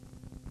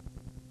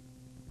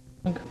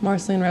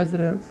Marceline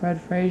resident Fred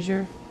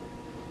Frasier,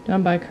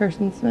 done by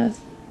Kirsten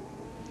Smith.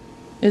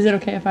 Is it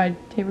okay if I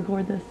tape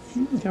record this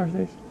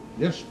conversation?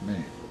 Yes,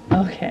 ma'am.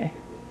 Okay.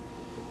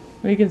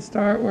 We can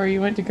start where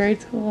you went to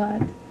grade school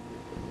at.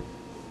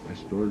 I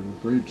started in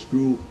grade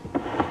school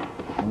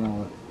when I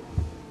was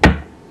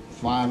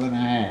 5 and a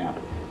half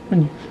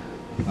When you,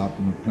 out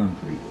in the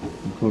country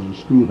because the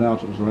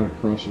schoolhouse was right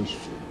across this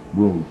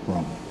road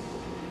from it.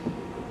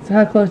 so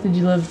how close did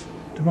you live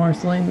to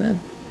Marceline then?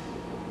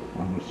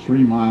 I was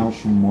 3 miles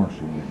from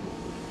Marceline.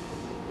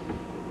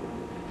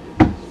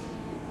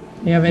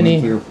 You have Went any?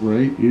 there for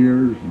 8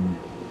 years and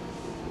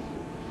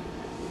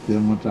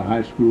then went to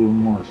high school in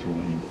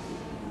Marceline.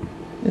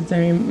 Is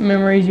there any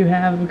memories you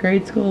have of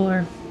grade school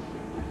or?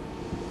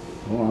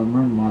 Oh, I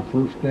remember my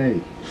first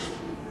day.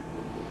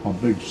 My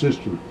big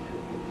sister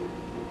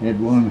had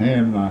one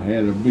hand and I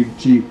had a big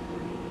cheap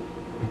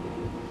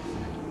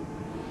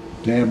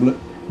tablet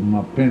and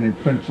my penny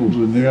pencils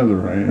in the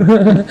other hand.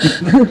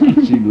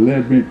 She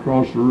led me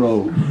across the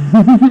road.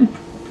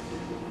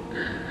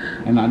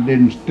 And I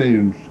didn't stay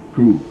in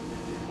school.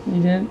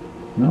 You didn't?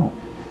 No.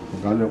 I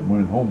got up and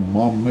went home.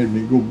 Mom made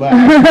me go back.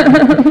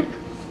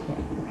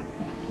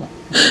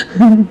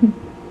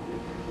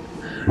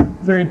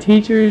 Is there any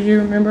teachers you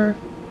remember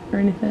or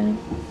anything?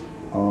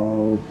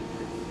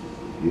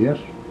 Yes.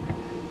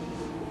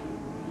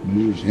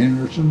 Mrs.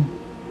 Henderson,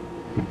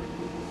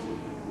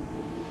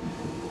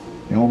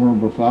 Elmer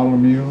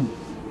Bartholomew,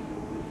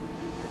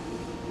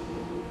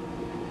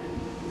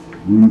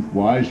 Ruth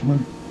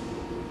Wiseman,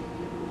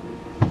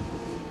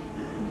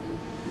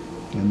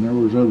 and there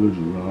was others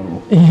that I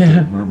don't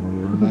remember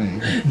their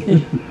names.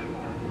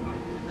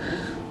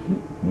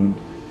 Went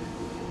to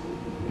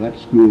that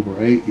school for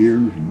 8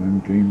 years and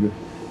then came to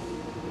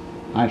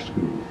high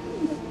school.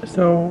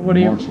 So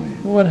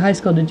what high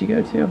school did you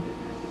go to?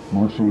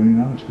 Marceline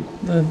High School.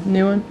 The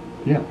new one?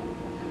 Yeah.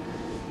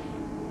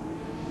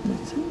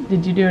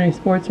 Did you do any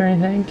sports or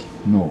anything?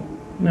 No.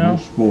 No?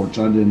 Sports.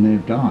 I didn't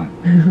have time.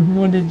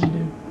 What did you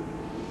do?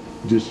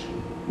 Just,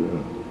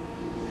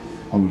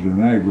 I was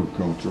in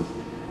agriculture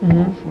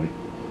mostly.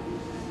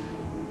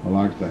 I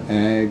liked the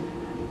ag.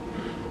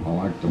 I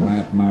liked the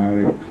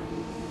mathematics.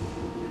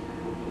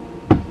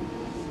 I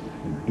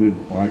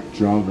didn't like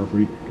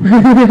geography.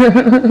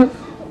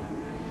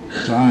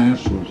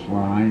 Science was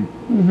fine.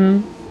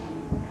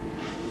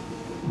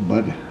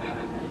 But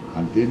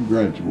I did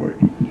graduate.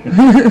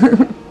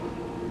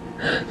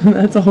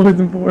 That's always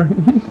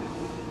important.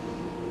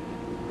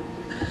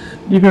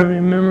 Do you have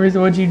any memories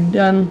of what you'd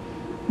done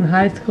in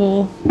high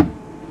school?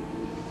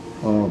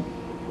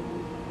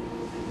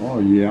 Oh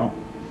yeah,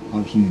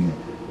 I've seen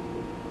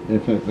the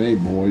FFA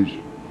boys,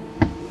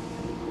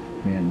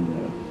 and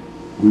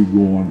we'd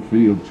go on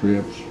field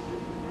trips.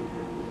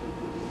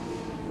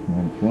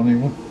 Want a funny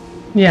one?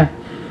 Yeah.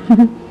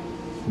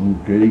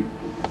 Okay,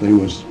 there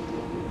was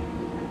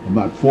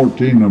about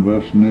 14 of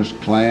us in this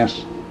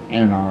class,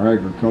 and our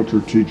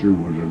agriculture teacher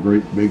was a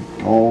great big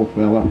tall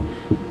fella.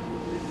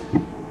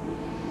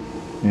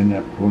 And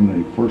that when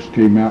they first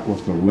came out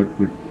with the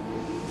electric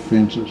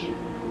fences,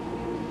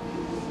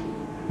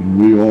 and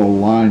we all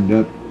lined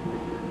up,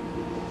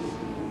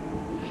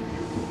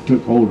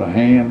 took hold of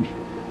hands,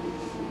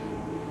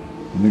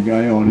 and the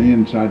guy on the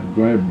inside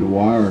grabbed the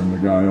wire and the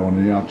guy on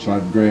the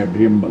outside grabbed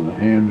him by the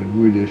hand, and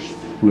we just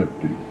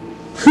flipped him.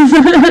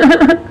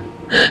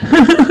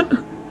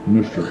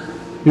 Mr.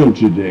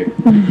 Hilchedick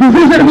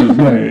was his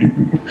name.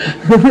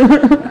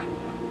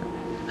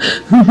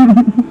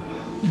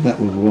 That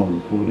was one of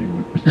the funny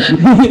ones.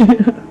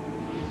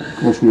 Of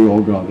course, we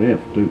all got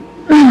F too.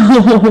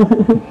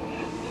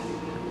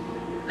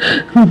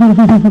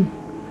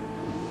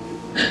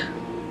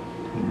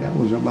 And that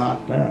was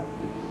about that.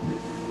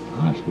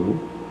 High school.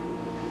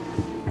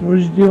 What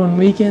did you do on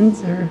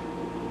weekends or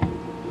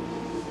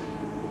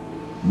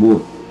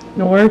Work.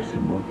 no work?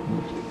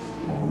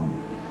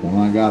 When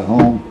I got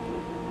home,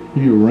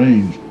 he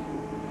arranged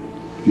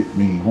to get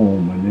me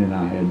home, and then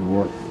I had to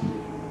work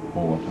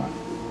all the time.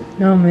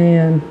 Oh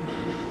man.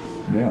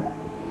 Yeah.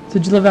 So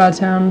did you live out of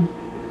town?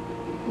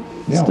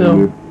 Yeah, Still?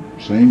 we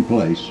lived same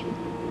place.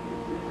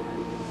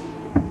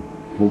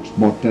 Folks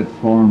bought that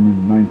farm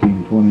in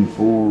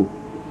 1924.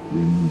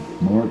 In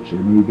March, they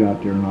moved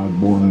out there, and I was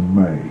born in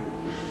May.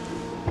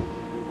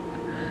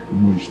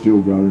 And we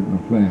still got it in the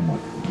family.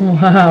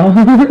 Wow.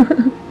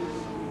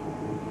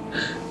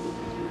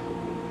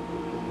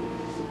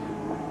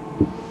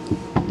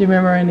 Do you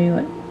remember any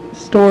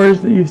stores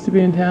that used to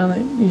be in town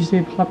that used to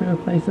be popular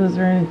places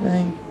or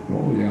anything?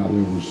 Oh yeah,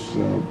 there was,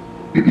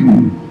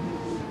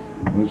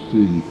 let's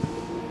see,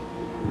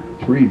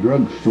 3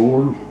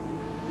 drugstores.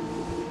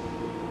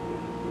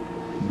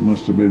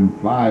 Must have been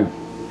 5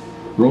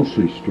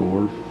 grocery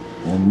stores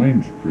on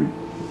Main Street.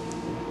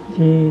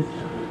 Jeez.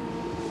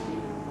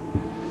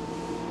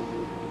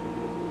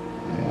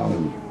 Yeah,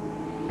 of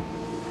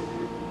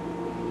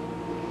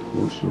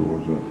course there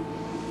was a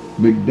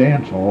big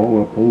dance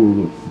hall up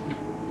over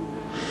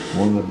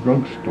one of the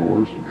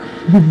drugstores.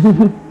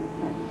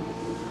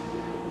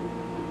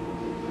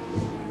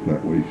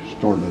 That we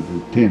started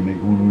attending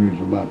when we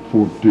was about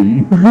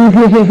 14.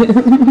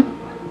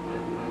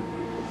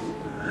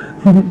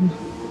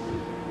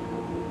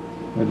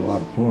 Had a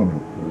lot of fun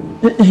up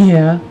there.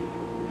 Yeah.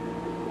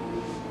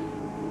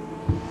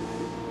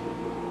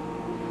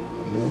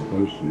 Well,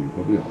 let's see,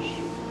 what else?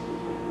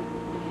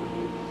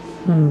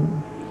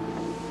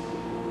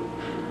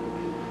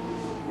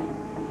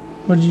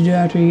 What did you do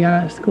after you got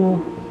out of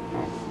school?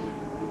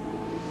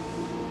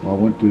 Well, I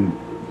went to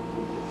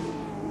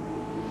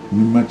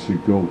New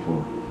Mexico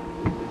for,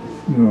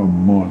 a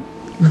month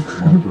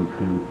or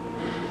two.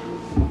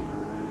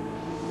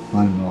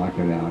 I didn't like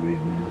it out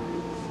in there.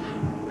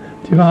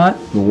 Too hot?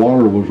 The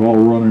water was all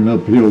running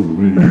uphill to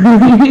me.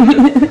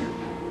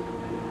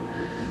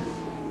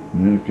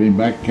 And then I came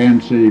back to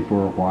Kansas City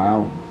for a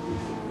while.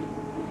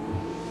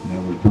 And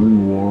that was during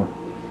the war.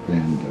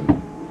 And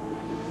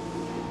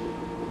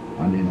I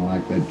didn't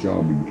like that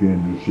job in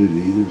Kansas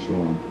City either,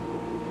 so I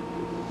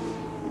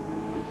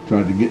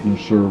tried to get in the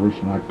service,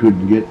 and I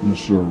couldn't get in the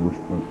service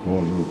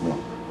because of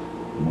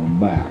my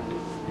back.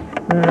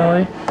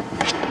 Really?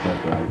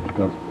 I've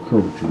got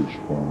curvature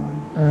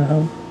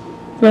spine.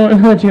 So they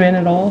don't let you in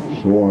at all?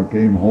 So I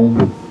came home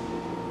and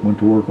went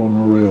to work on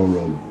the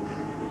railroad.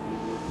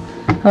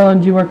 How long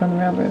did you work on the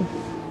railroad?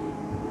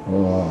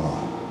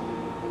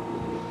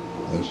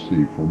 Let's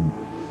see, from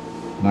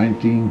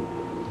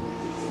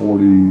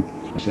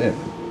 1947.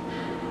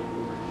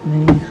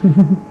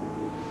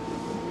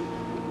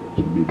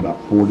 It'll be about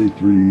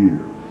 43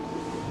 years.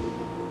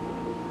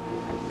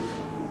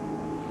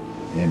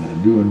 And I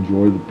do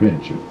enjoy the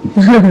pension.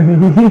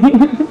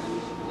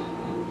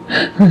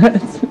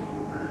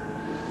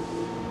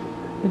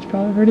 It's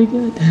probably pretty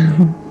good.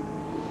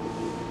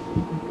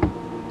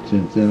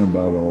 Since then,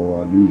 about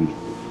all I do is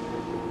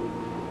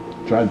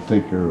try to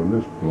take care of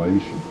this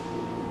place and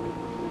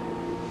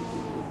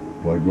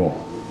play golf.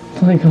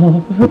 Play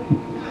golf.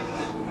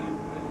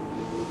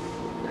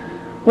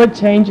 What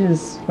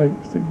changes, like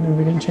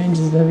significant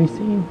changes, have you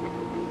seen?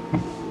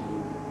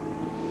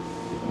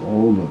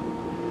 All the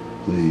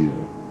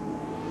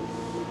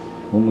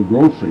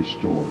grocery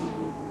store.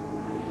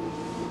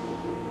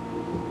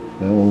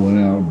 They all went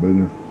out of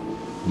business.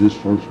 This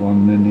first one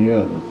and then the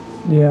other.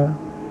 Yeah.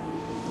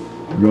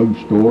 Drug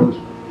stores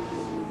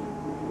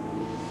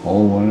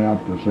all went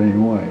out the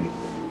same way.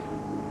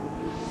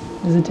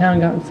 Has the town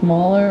gotten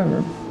smaller,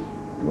 or?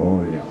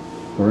 Oh yeah,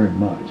 very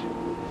much.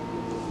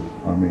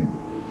 I mean,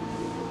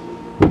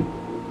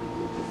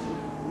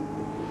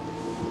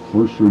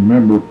 first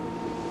remember,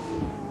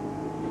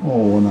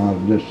 when I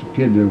was just a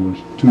kid, there was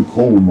 2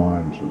 coal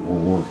mines that were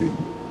working.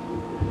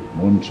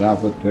 One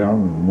south of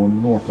town and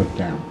one north of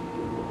town.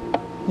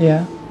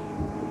 Yeah.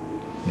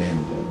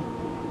 And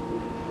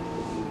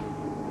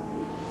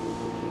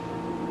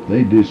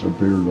they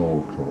disappeared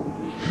also.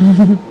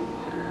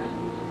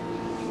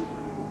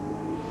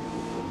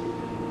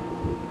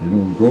 And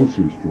those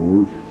grocery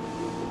stores,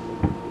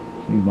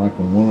 seemed like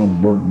when one of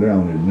them burnt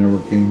down, it never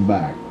came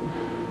back.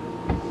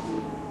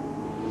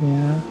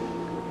 Yeah.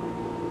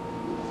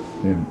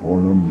 And 4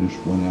 of them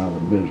just went out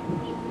of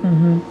business.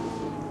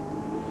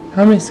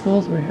 How many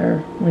schools were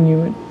here when you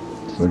went to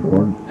Beg school?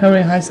 pardon? How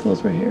many high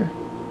schools were here?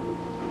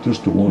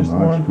 Just the one Just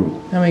high one. school.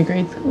 How many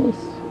grade schools?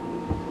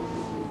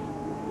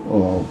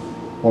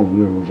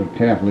 There was a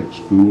Catholic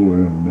school,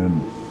 and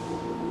then,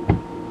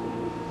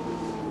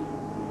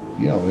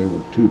 there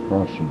were 2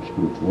 Protestant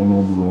schools. One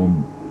over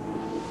on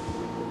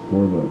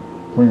where the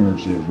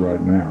clearance is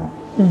right now,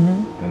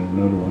 and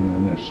another one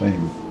in that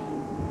same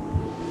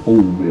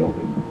old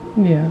building,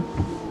 Yeah.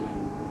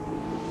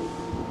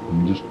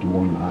 and just the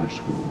one high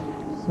school.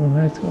 So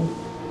high school.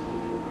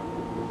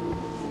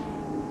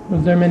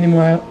 Was there many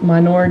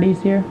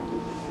minorities here?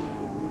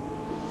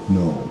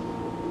 No,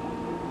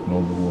 there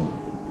weren't.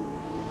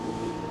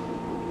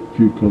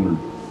 Few colored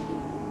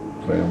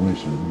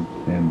families,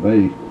 and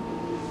they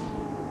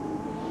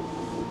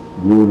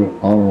rode an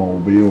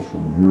automobile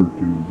from here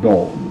to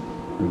Dalton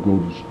to go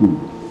to school.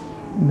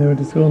 They went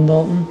to school in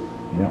Dalton?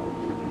 Yeah.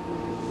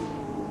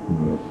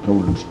 The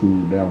colored school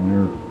down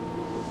there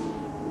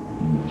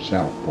in the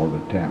south part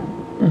of town.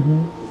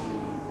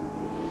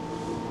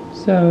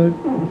 So,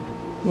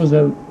 was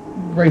a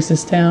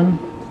racist town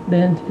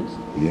then?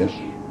 Yes.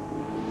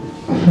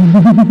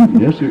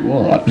 Yes, it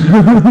was.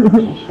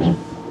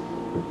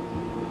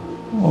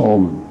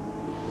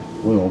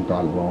 We all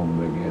got along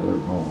together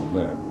and all of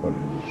that, but it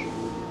was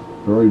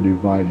very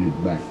divided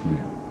back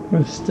then.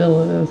 It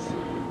still is.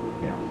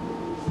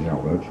 Yeah,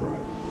 that's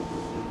right.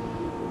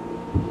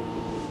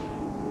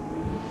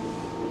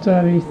 So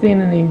have you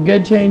seen any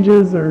good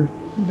changes or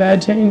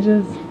bad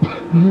changes?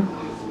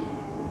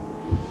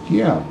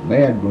 Yeah,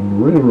 bad when the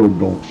railroad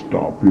don't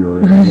stop here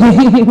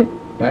anymore.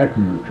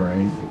 Passenger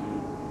train.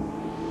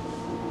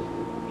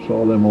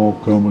 Saw them all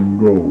come and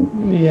go.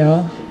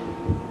 Yeah.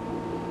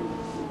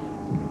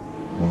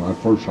 When I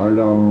first started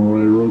out on the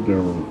railroad,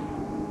 there were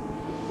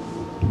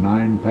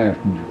 9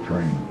 passenger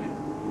trains,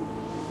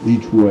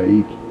 each way,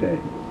 each day.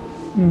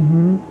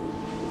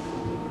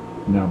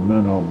 Now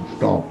none of them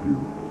stop here.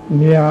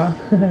 Yeah,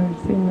 I've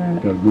seen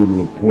that. Got to go to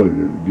La Plata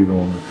to get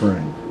on the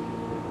train.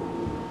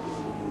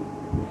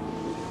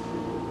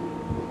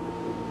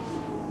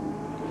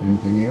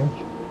 Anything else?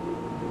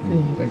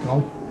 You think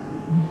of?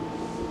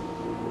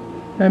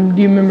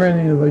 Do you remember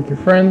any of like your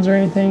friends or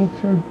anything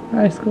from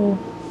high school?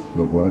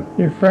 The what?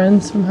 Your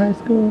friends from high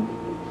school?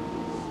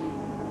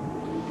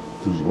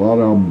 Because a lot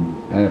of them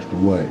passed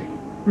away.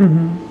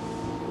 Mm-hmm.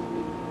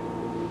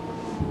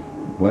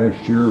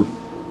 Last year,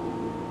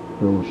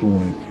 there was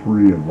only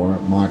 3 of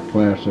my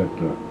class at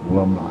the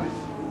alumni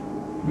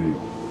deal.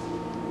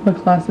 What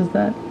class is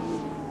that?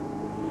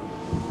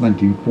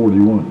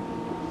 1941.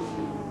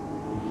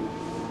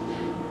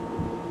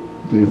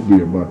 There'll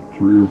be about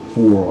 3 or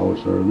 4 of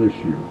us there this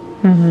year.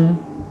 Mm-hmm.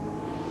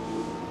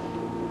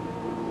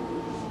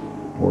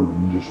 Part of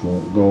them just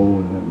won't go,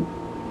 and then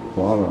a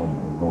lot of them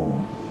are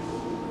gone.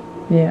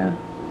 Yeah.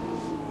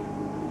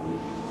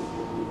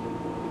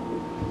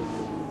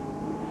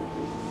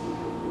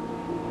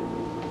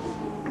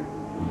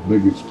 The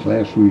biggest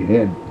class we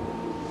had,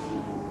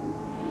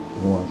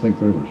 well, I think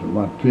there was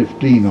about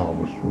 15 of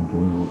us.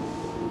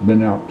 We've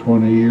been out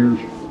 20 years,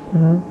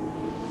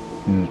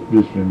 Mm-hmm. and it's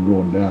just been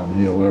going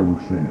downhill ever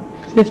since.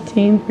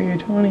 15 for your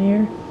 20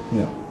 year?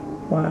 Yeah.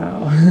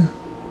 Wow.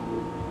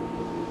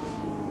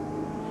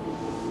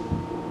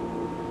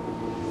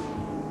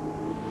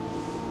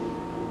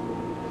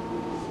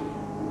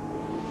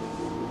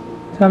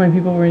 How many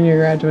people were in your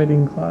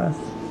graduating class?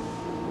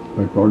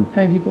 Beg pardon?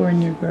 How many people were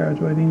in your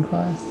graduating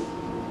class?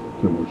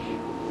 There was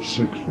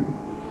 60.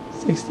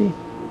 60?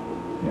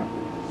 Yeah.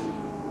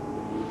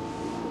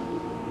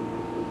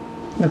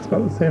 That's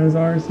about the same as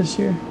ours this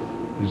year.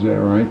 Is that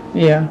right?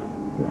 Yeah.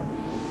 Yeah.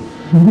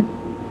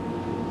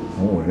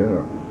 Oh, we had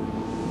a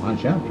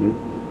nice outfit.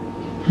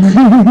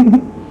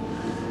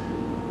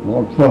 A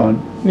lot of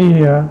fun.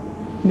 Yeah.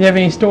 Do you have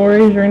any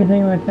stories or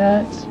anything like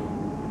that?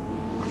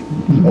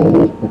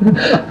 No,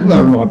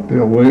 better not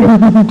tell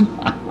them.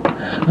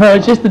 Oh,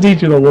 it's just the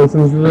teacher that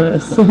listens to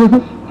this.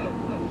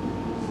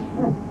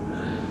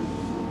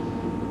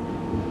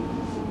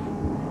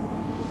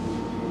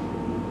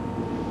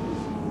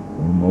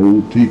 One of my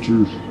old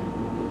teachers,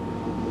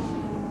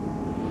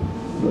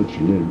 but she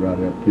lived right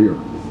up here,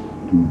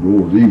 2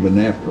 doors. Even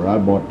after I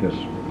bought this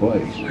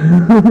place,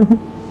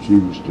 she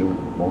was still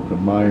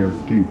walking by her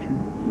teaching.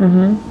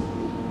 Mm-hmm.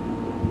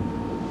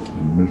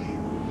 And Miss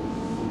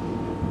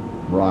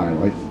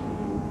Riley.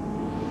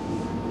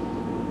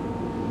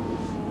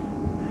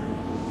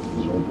 It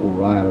was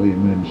O'Reilly,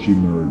 and then she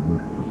married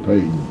Mr.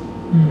 Payton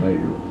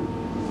later.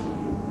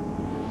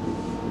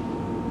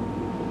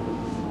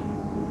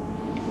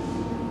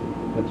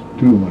 That's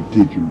 2 of my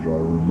teachers I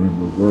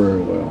remember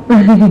very well.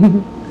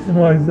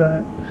 Why is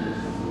that?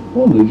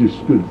 Well, they're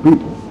just good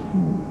people.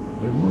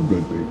 They were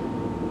good people.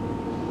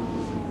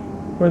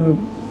 Or the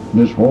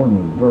Miss Horn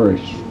was very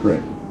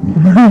strict.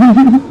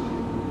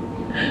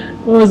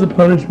 What was the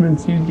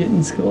punishments you'd get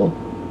in school?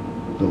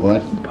 The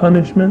what?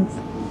 Punishments?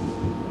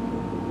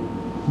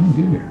 I didn't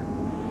get here.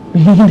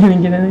 You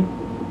didn't get any?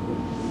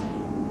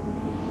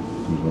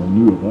 Because I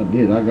knew if I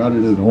did, I got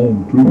it at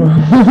home too.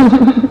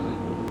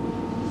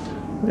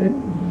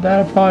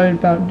 That'll probably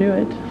about do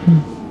it.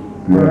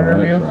 Yeah,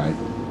 that's right.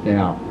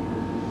 Yeah.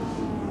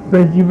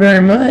 Thank you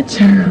very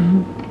much.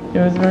 It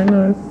was very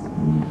nice.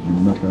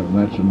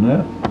 That's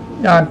enough?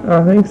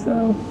 I think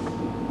so.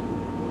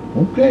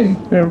 Okay.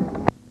 Yeah.